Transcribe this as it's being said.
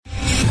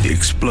the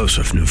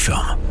explosive new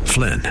film,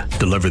 Flynn,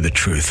 Deliver the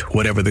Truth,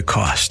 Whatever the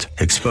Cost,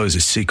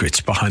 exposes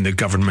secrets behind the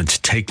government's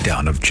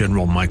takedown of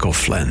General Michael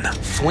Flynn.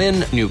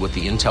 Flynn knew what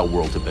the intel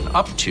world had been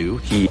up to.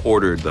 He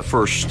ordered the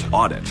first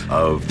audit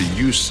of the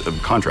use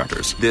of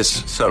contractors.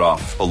 This set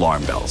off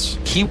alarm bells.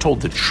 He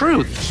told the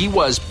truth. He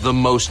was the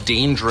most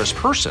dangerous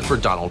person for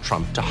Donald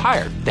Trump to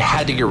hire. They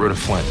had to get rid of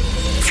Flynn.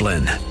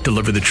 Flynn,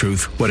 Deliver the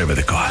Truth, Whatever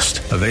the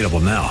Cost. Available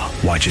now.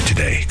 Watch it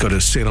today. Go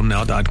to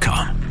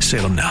salemnow.com.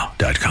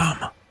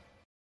 salemnow.com.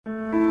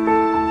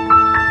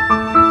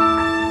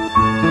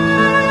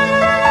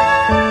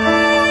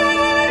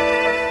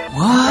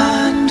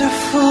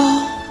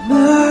 Wonderful,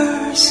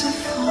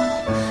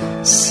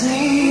 merciful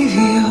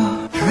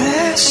Savior,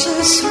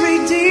 precious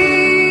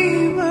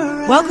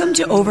Redeemer. Welcome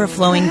to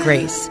Overflowing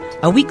Grace,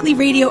 a weekly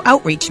radio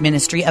outreach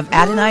ministry of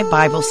Adonai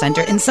Bible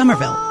Center in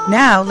Somerville.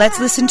 Now, let's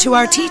listen to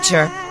our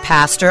teacher,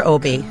 Pastor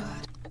Obi.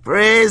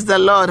 Praise the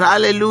Lord.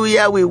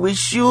 Hallelujah. We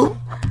wish you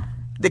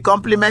the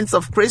compliments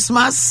of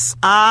Christmas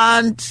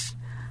and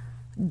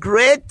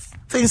great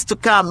things to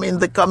come in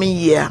the coming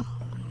year.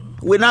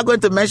 We're not going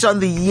to mention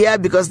the year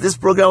because this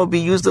program will be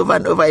used over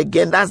and over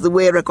again. That's the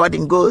way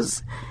recording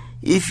goes.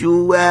 If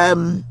you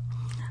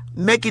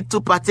make it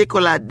too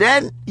particular,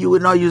 then you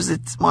will not use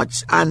it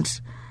much. And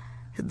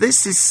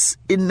this is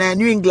in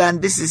New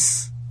England. This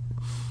is,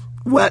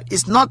 well,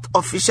 it's not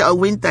official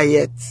winter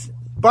yet,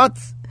 but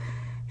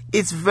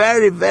it's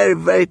very, very,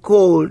 very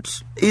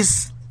cold.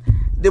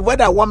 The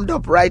weather warmed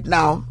up right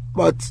now,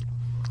 but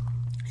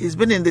it's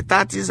been in the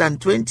 30s and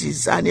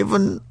 20s, and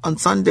even on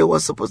Sunday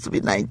was supposed to be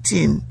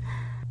 19.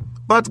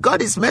 But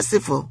God is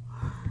merciful.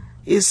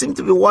 It seemed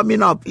to be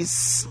warming up.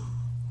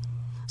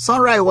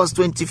 Sunrise was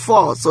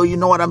 24, so you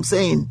know what I'm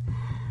saying.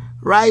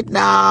 Right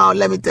now,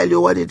 let me tell you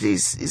what it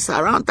is. It's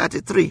around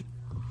 33.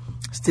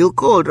 Still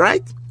cold,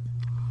 right?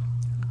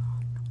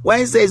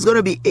 Wednesday is going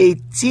to be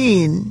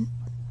 18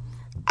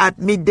 at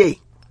midday.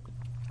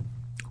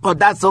 But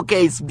that's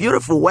okay. It's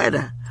beautiful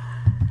weather.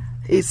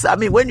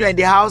 When you're in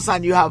the house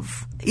and you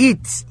have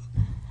heat,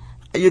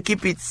 and you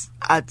keep it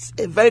at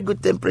a very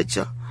good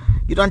temperature,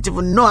 you don't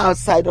even know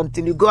outside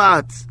until you go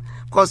out.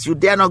 Of course, you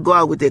dare not go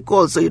out with a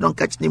cold so you don't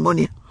catch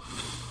pneumonia.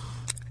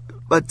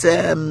 But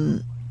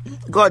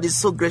God is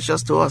so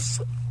gracious to us.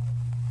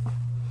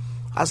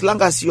 As long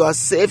as you are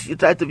safe, you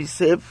try to be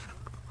safe.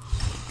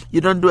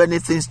 You don't do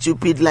anything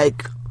stupid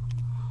like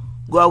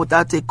go out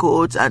without a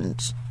coat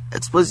and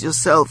expose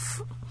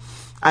yourself.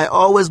 I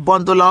always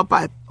bundle up.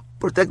 I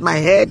protect my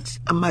head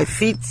and my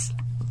feet.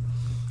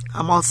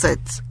 I'm all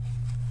set.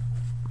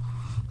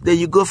 Then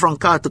you go from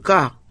car to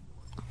car.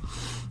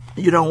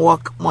 You don't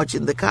walk much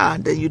in the car,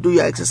 and then you do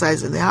your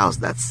exercise in the house.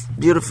 That's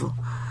beautiful.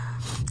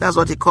 That's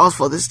what He calls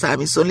for this time.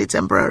 It's only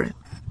temporary.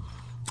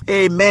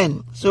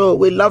 Amen. So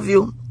we love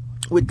you.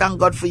 We thank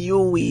God for you.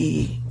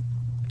 We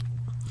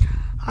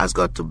ask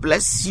God to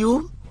bless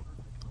you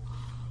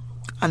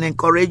and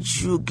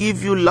encourage you,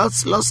 give you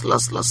lots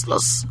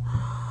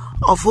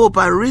of hope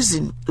and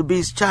reason to be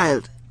His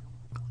child.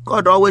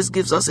 God always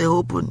gives us a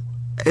hope,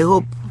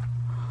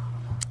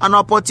 an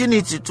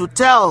opportunity to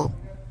tell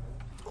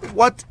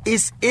what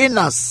is in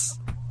us.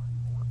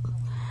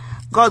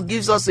 God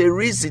gives us a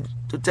reason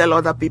to tell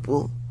other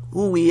people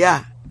who we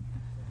are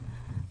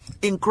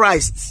in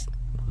Christ.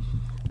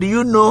 Do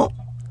you know,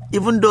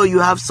 even though you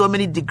have so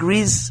many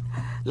degrees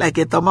like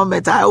a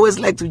thermometer, I always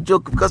like to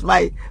joke because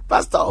my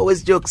pastor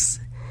always jokes,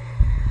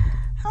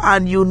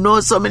 and you know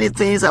so many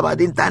things about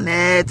the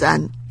internet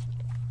and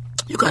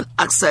you can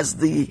access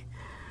the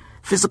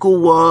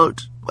physical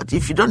world, but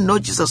if you don't know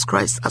Jesus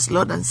Christ as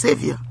Lord and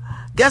Savior,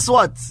 guess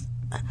what?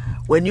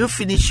 When you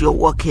finish your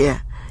work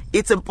here,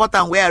 it's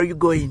important where are you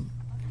going.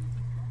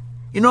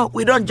 You know,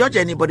 we don't judge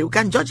anybody. We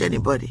can't judge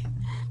anybody.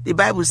 The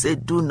Bible says,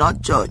 do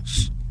not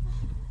judge.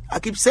 I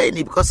keep saying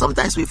it because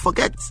sometimes we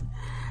forget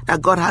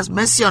that God has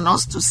mercy on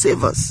us to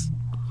save us.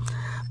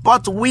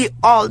 But we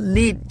all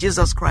need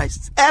Jesus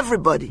Christ.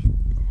 Everybody.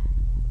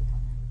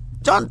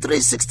 John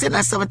 3:16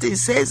 and 17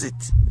 says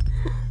it.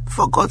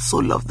 For God so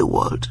loved the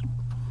world.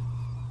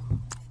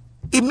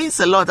 It means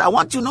a lot. I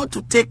want you not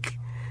to take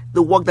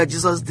the work that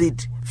Jesus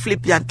did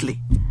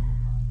flippantly.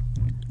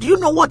 Do you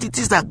know what it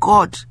is that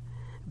God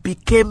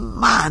became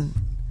man,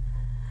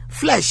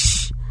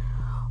 flesh,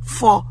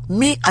 for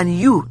me and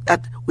you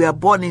that we are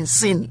born in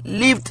sin,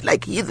 lived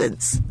like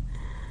heathens,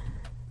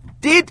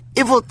 did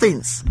evil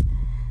things,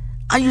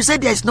 and you say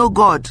there is no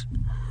God?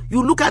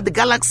 You look at the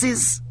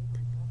galaxies,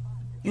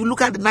 you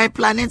look at the 9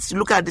 planets, you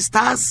look at the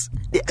stars,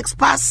 the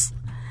expanse,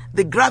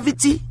 the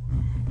gravity.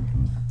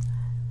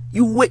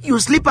 You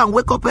sleep and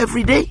wake up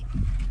every day,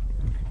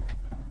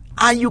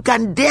 and you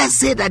can dare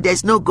say that there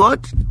is no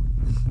God?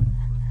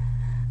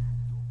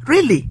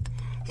 Really?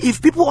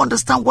 If people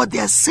understand what they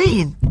are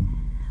saying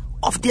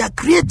of their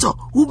Creator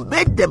who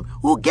made them,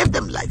 who gave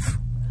them life,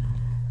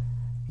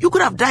 you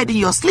could have died in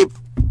your sleep,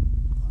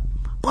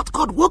 but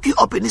God woke you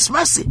up in His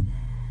mercy,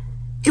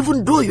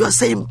 even though you are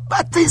saying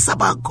bad things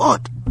about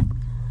God.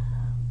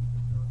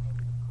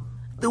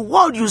 The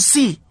world you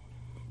see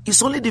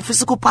is only the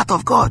physical part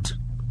of God.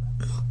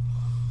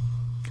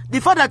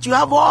 The fact that you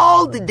have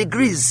all the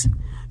degrees,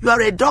 you are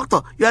a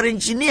doctor, you are an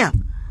engineer,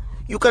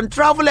 you can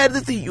travel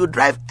everything, you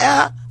drive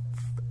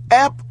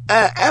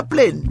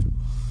airplane,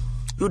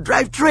 you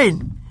drive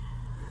train,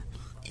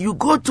 you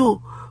go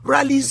to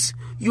rallies,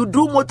 you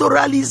do motor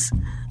rallies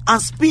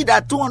and speed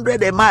at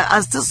 200 a mile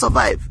and still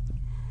survive.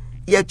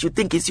 Yet you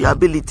think it's your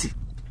ability.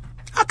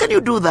 How can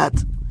you do that?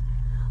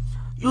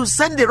 You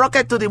send the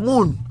rocket to the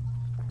moon.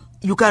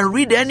 You can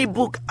read any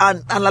book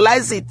and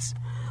analyze it.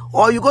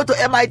 Or you go to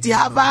MIT,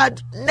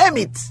 Harvard, name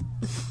it.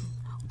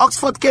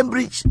 Oxford,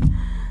 Cambridge.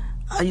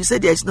 And you say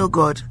there is no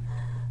God.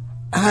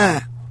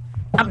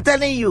 I'm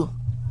telling you,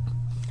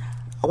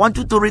 I want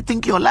you to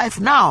rethink your life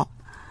now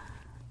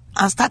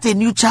and start a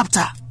new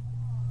chapter.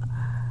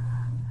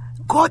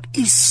 God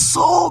is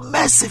so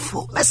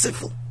merciful.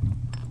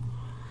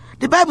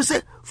 The Bible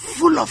says,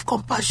 full of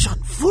compassion.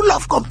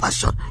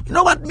 You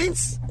know what it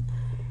means?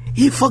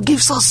 He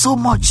forgives us so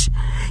much.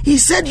 He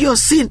said, your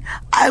sin,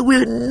 I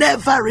will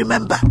never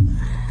remember,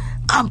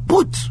 and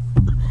put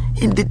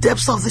in the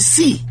depths of the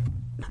sea.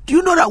 Do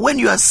you know that when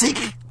you are sick,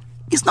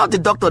 it's not the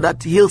doctor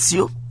that heals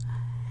you?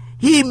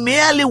 He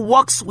merely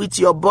works with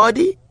your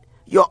body,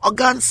 your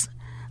organs,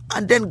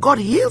 and then God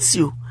heals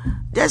you.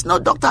 There's no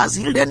doctor has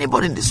healed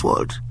anybody in this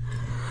world.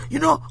 You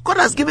know, God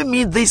has given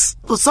me this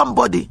to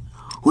somebody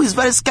who is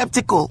very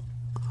skeptical,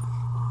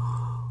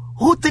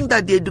 who think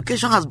that the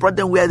education has brought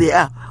them where they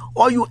are,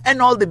 or you earn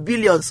all the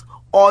billions,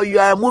 or you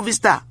are a movie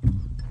star,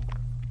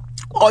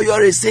 or you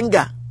are a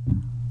singer.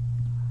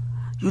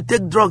 You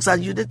take drugs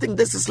and you think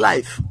this is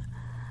life.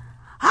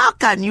 How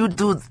can you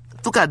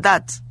look at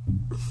that?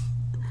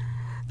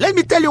 Let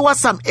me tell you what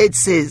Psalm 8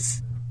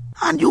 says,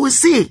 and you will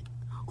see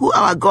who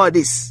our God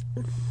is.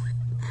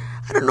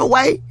 I don't know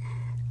why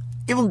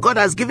even God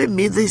has given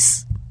me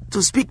this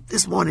to speak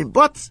this morning,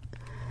 but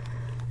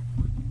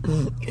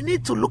you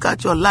need to look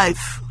at your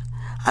life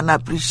and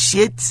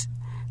appreciate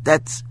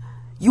that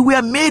you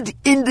were made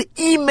in the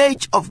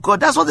image of God.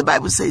 That's what the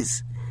Bible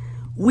says.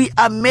 We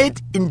are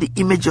made in the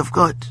image of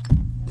God.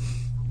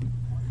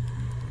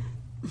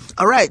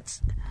 All right.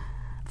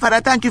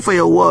 Father, thank you for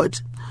your word.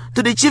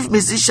 To the chief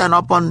musician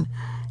upon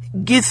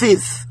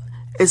Gittith,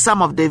 a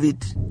Psalm of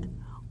David.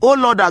 O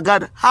Lord our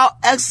God, how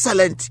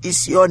excellent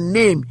is your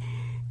name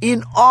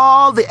in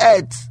all the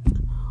earth,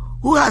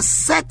 who has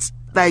set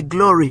thy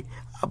glory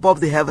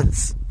above the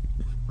heavens.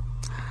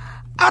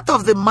 Out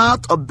of the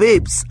mouth of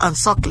babes and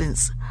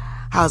sucklings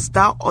hast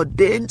thou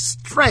ordained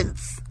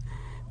strength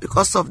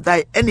because of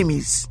thy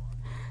enemies,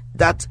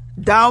 that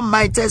thou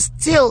mightest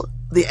still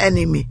the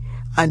enemy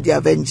and the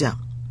avenger.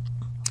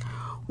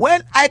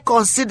 When I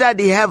consider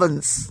thy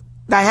heavens,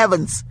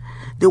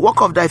 the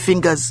work of thy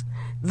fingers,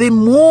 the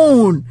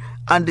moon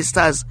and the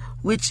stars,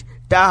 which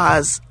thou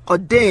hast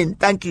ordained.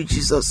 Thank you,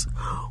 Jesus.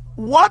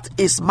 What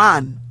is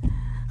man?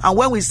 And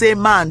when we say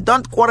man,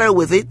 don't quarrel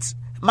with it.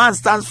 Man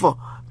stands for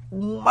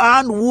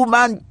man,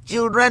 woman,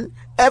 children,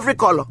 every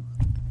color.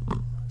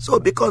 So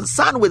be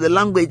concerned with the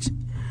language,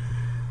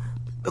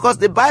 because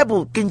the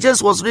Bible, King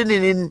James, was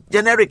written in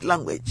generic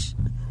language.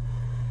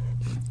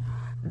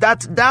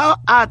 That thou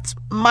art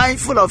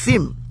mindful of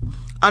him,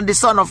 and the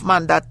Son of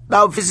Man, that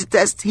thou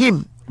visitest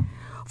him.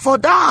 For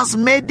thou hast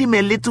made him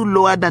a little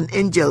lower than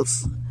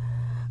angels,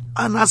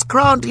 and hast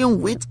crowned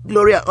him with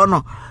glory and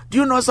honor. Do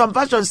you know some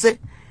versions say,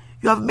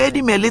 you have made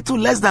him a little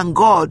less than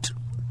God.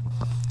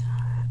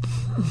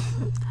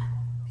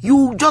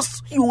 You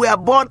were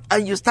born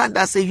and you stand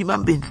as a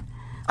human being,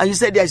 and you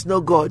say there is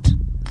no God.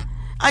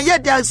 And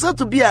yet there is said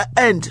to be an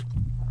end.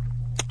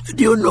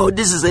 Do you know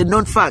this is a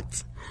known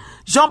fact?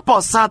 Jean-Paul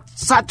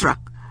Sartre,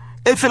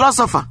 a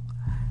philosopher,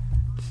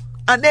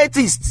 an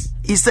atheist,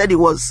 he said he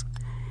was.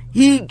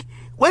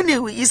 When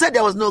he said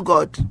there was no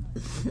God.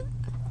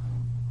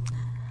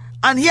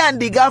 And he and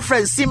the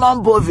girlfriend,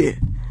 Simone Beauvoir,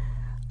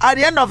 at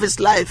the end of his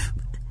life,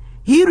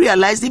 he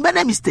realized he made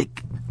a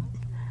mistake.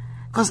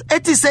 Because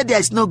atheists said there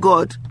is no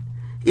God.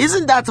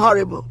 Isn't that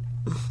horrible?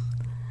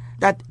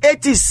 That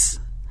atheists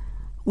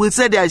will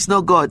say there is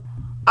no God.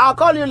 I'll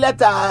call you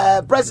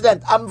later,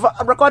 President. I'm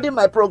recording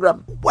my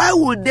program. Why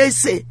would they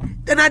say?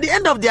 Then at the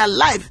end of their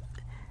life,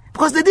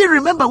 because they didn't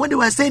remember when they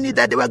were saying it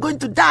that they were going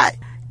to die.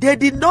 They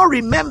did not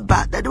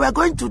remember that they were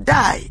going to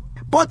die.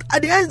 But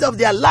at the end of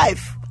their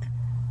life,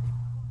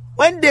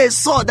 when they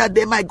saw that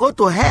they might go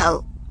to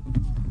hell,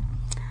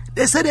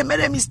 they said they made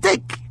a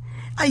mistake.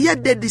 And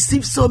yet they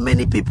deceived so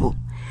many people.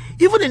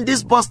 Even in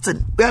this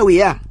Boston, where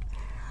we are.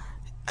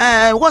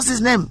 What's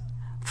his name?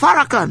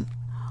 Farrakhan,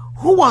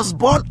 who was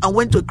born and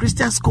went to a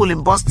Christian school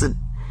in Boston.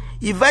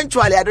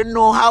 Eventually, I don't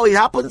know how it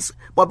happens,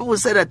 but people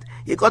say that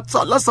he got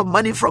lots of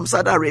money from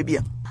Saudi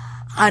Arabia.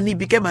 And he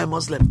became a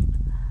Muslim.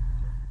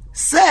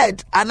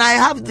 Said, and I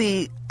have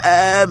the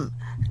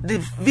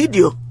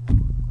video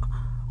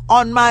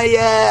on my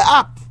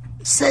app,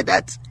 said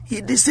that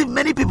he deceived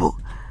many people.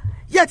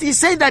 Yet he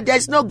said that there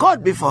is no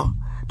God before.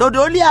 Though the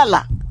only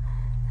Allah.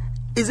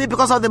 Is it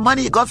because of the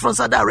money he got from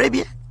Saudi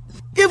Arabia?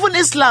 Even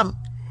Islam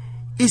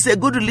is a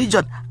good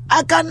religion.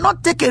 I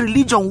cannot take a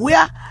religion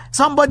where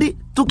somebody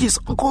took his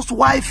uncle's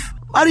wife,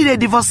 married a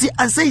divorcee,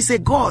 and say he's a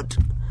God.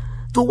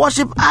 to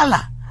worship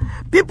Allah.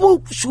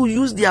 People should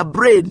use their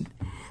brain.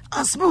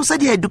 And some people say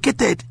they are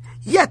educated,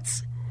 yet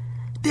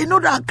they know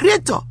that our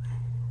Creator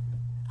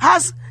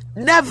has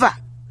never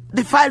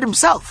defiled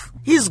himself.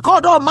 He is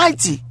God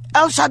Almighty,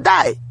 El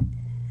Shaddai.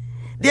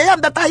 The I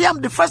am that I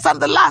am, the first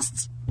and the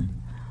last,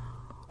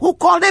 who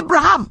called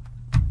Abraham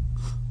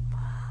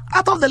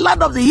out of the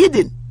land of the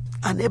hidden.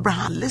 And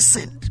Abraham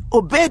listened,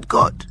 obeyed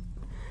God,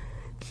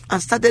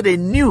 and started a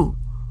new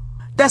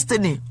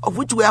destiny of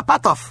which we are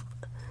part of,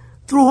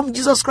 through whom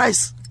Jesus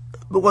Christ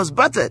was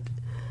birthed.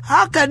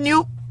 How can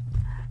you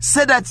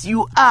say that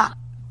you are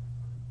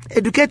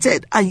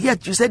educated and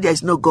yet you say there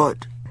is no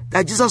God,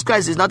 that Jesus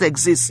Christ does not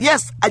exist?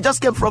 Yes, I just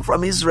came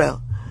from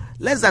Israel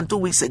less than 2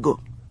 weeks ago.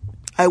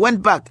 I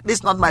went back. This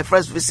is not my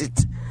first visit.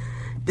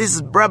 This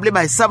is probably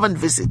my 7th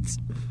visit.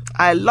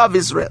 I love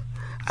Israel.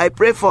 I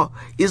pray for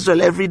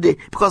Israel every day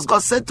because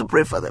God said to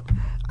pray for them.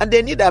 And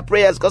they need our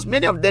prayers because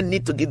many of them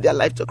need to give their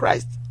life to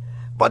Christ.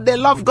 But they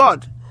love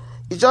God.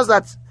 It's just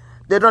that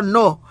they don't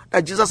know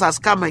that Jesus has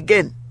come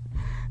again.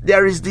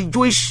 There is the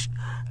Jewish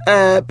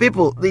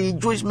people, the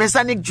Jewish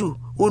Messianic Jew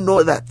who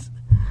know that.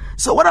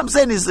 So what I'm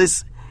saying is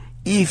this: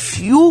 if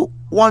you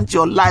want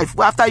your life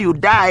after you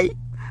die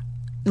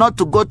not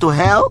to go to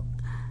hell,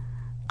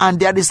 and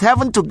there is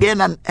heaven to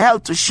gain and hell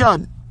to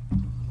shun,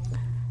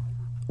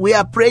 we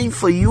are praying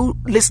for you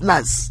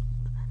listeners.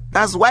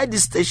 That's why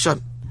this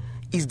station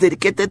is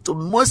dedicated to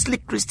mostly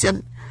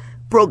Christian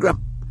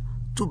program,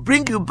 to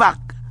bring you back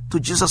to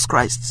Jesus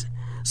Christ,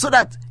 so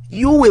that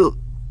you will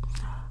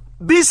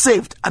be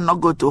saved and not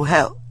go to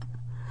hell,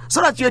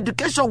 so that your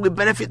education will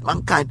benefit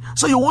mankind,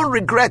 so you won't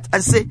regret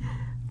and say,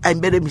 I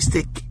made a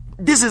mistake.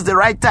 This is the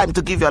right time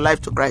to give your life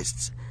to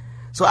Christ.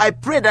 So I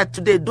pray that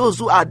today, those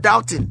who are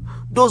doubting,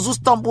 those who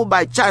stumble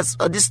by chance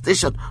on this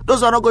station, those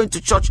who are not going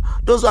to church,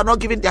 those who are not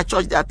giving their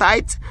church their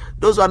tithe,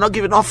 those who are not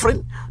giving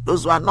offering,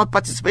 those who are not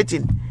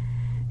participating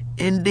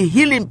in the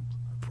healing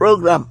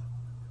program,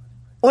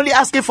 only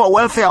asking for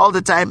welfare all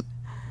the time,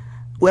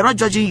 we're not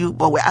judging you,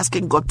 but we're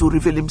asking God to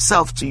reveal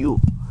himself to you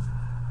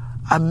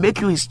and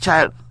make you his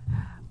child.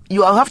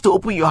 You have to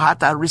open your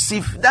heart and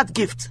receive that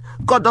gift.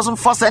 God doesn't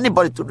force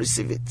anybody to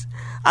receive it.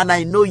 And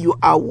I know you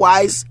are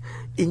wise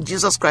in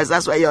Jesus Christ.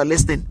 That's why you're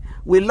listening.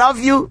 We love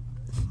you.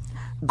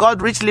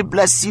 God richly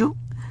bless you.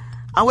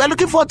 And we're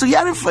looking forward to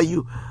hearing from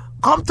you.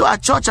 Come to our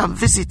church and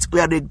visit. We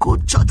are a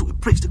good church. We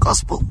preach the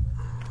gospel.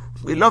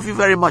 We love you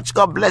very much.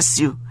 God bless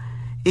you.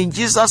 In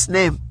Jesus'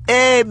 name,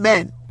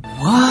 amen.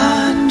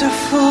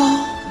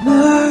 Wonderful,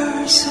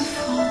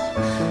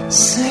 merciful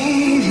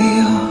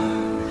Savior,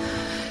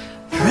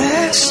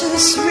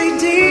 precious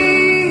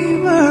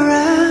Redeemer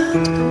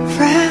and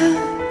friend.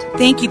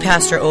 Thank you,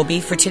 Pastor Obi,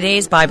 for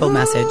today's Bible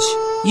message.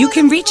 You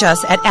can reach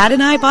us at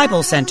Adonai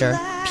Bible Center,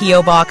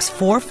 P.O. Box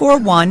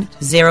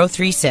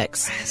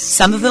 441036,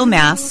 Somerville,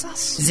 Mass.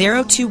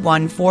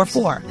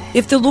 02144.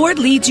 If the Lord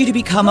leads you to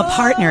become a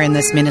partner in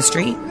this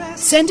ministry,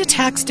 send a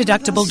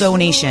tax-deductible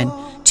donation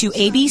to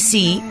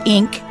ABC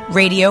Inc.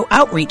 Radio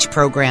Outreach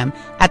Program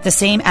at the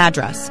same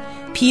address,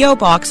 P.O.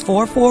 Box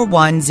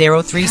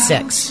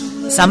 441036,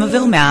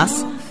 Somerville,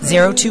 Mass.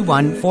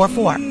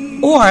 02144.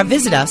 Or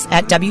visit us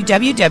at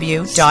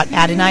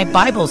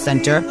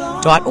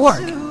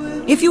www.AdonaiBibleCenter.org.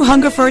 If you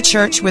hunger for a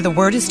church where the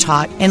word is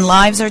taught and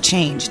lives are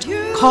changed,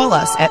 call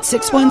us at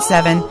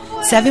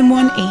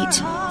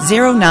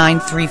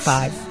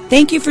 617-718-0935.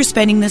 Thank you for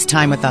spending this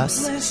time with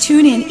us.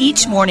 Tune in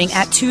each morning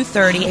at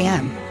 2:30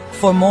 a.m.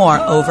 for more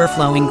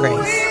Overflowing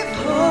Grace.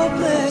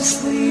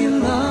 Hopelessly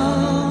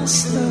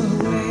lost the way.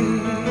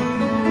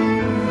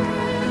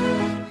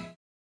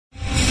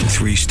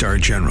 3-star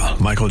General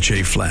Michael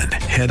J. Flynn,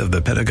 head of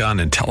the Pentagon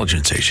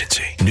Intelligence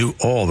Agency, knew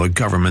all the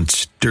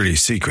government's dirty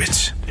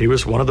secrets. He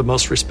was one of the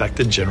most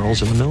respected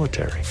generals in the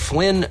military.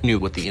 Flynn knew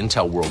what the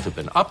intel world had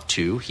been up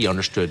to. He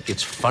understood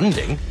its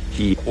funding.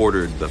 He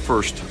ordered the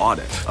first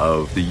audit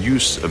of the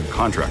use of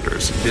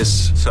contractors.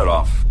 This set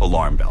off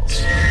alarm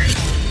bells.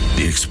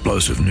 The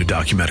explosive new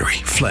documentary,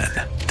 Flynn,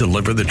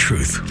 Deliver the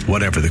Truth,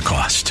 Whatever the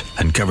Cost,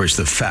 uncovers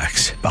the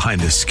facts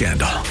behind this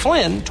scandal.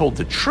 Flynn told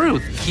the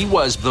truth. He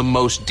was the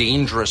most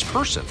dangerous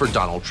person for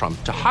Donald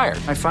Trump to hire.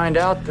 I find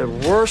out the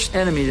worst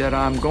enemy that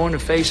I'm going to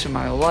face in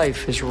my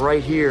life is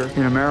right here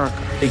in America.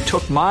 They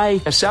took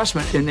my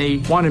assessment and they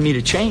wanted me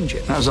to change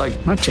it. And I was like,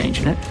 I'm not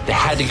changing it. They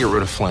had to get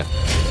rid of Flynn.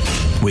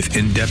 With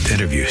in-depth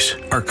interviews,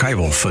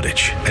 archival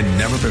footage, and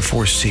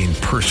never-before-seen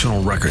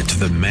personal records of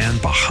the man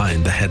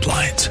behind the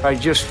headlines. I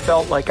just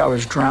felt like I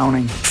was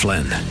drowning.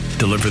 Flynn,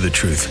 Deliver the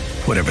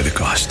Truth, Whatever the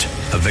Cost.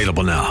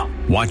 Available now.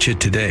 Watch it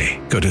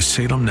today. Go to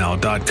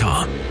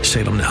salemnow.com.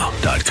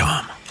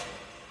 salemnow.com.